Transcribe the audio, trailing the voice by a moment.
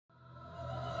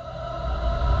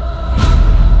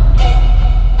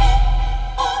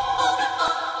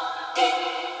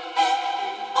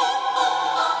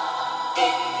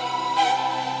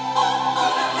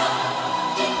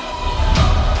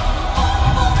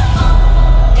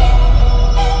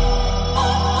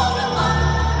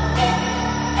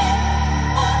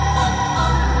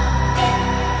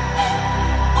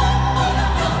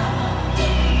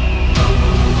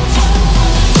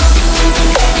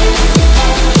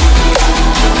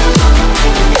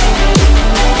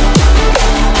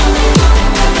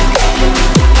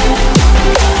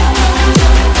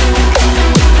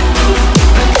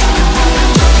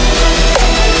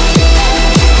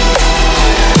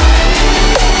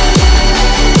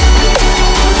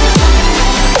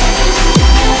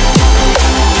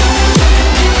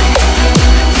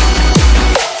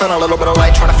little bit of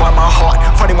light, trying to find my heart.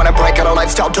 Funny when I break out a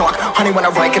lifestyle dark. Honey when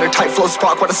I write, get a tight flow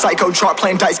spark. What a psycho chart,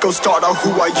 playing dice, go starter.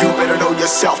 Who are you? Better know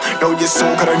yourself, know your soul,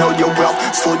 gotta know your wealth.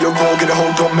 Slow your roll, get a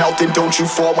hold, don't melt. And don't you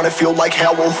fall when I feel like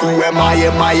hell. Well, who am I?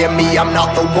 M.I.M.E. I'm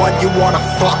not the one you wanna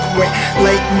fuck with.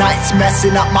 Late nights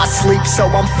messing up my sleep, so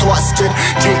I'm flustered.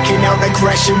 Taking out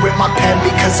aggression with my pen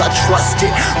because I trust it.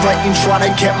 Writing, trying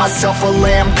to get myself a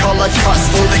lamb color cuss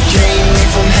for the game.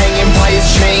 Leave him hanging by his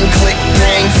chain, click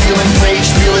bang. Feeling rage,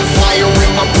 feeling fire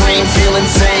in my brain, feel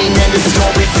insane. And it's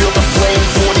story, feel the flame.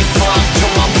 45 to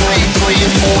my brain,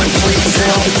 playing more and please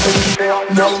hell.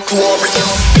 No glory.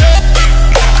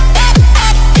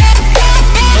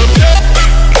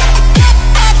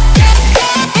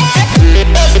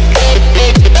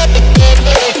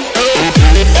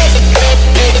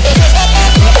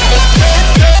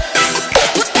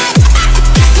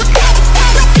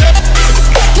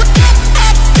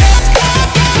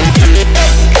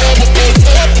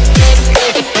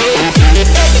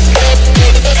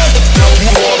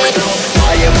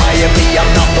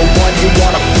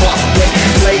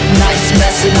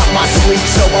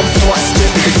 So I'm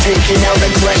flustered, taking out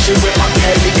aggression with my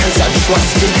pen because I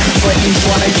trust it. Fighting,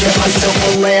 trying to get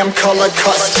myself a lamb colored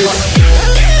custard.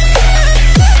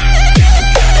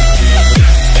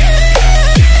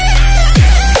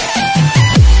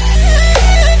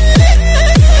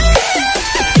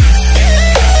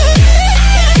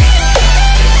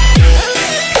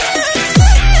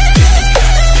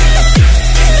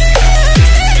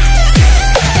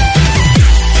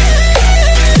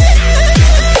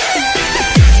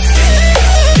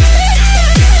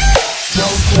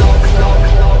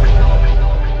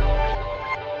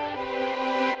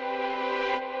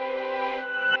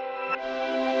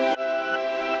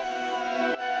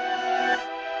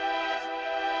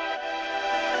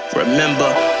 Remember,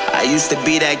 I used to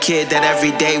be that kid that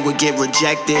every day would get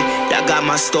rejected. Y'all got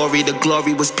my story, the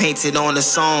glory was painted on the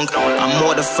song. I'm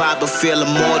mortified but feel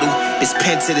immortal. It's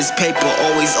pen to this paper,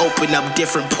 always open up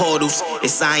different portals.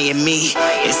 It's I.M.E.,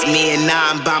 it's me and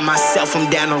I'm by myself. I'm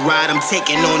down the ride, I'm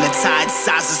taking on the tide.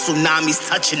 Size of tsunamis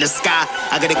touching the sky.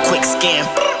 I got a quick scan,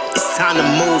 it's time to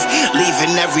move.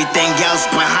 Leaving everything else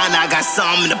behind, I got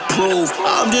something to prove.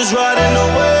 I'm just riding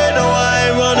away, no I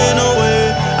ain't running away.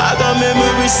 I got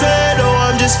memories set, oh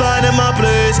I'm just finding my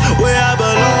place where I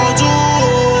belong to.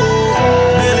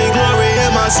 Feeling glory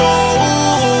in my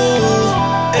soul.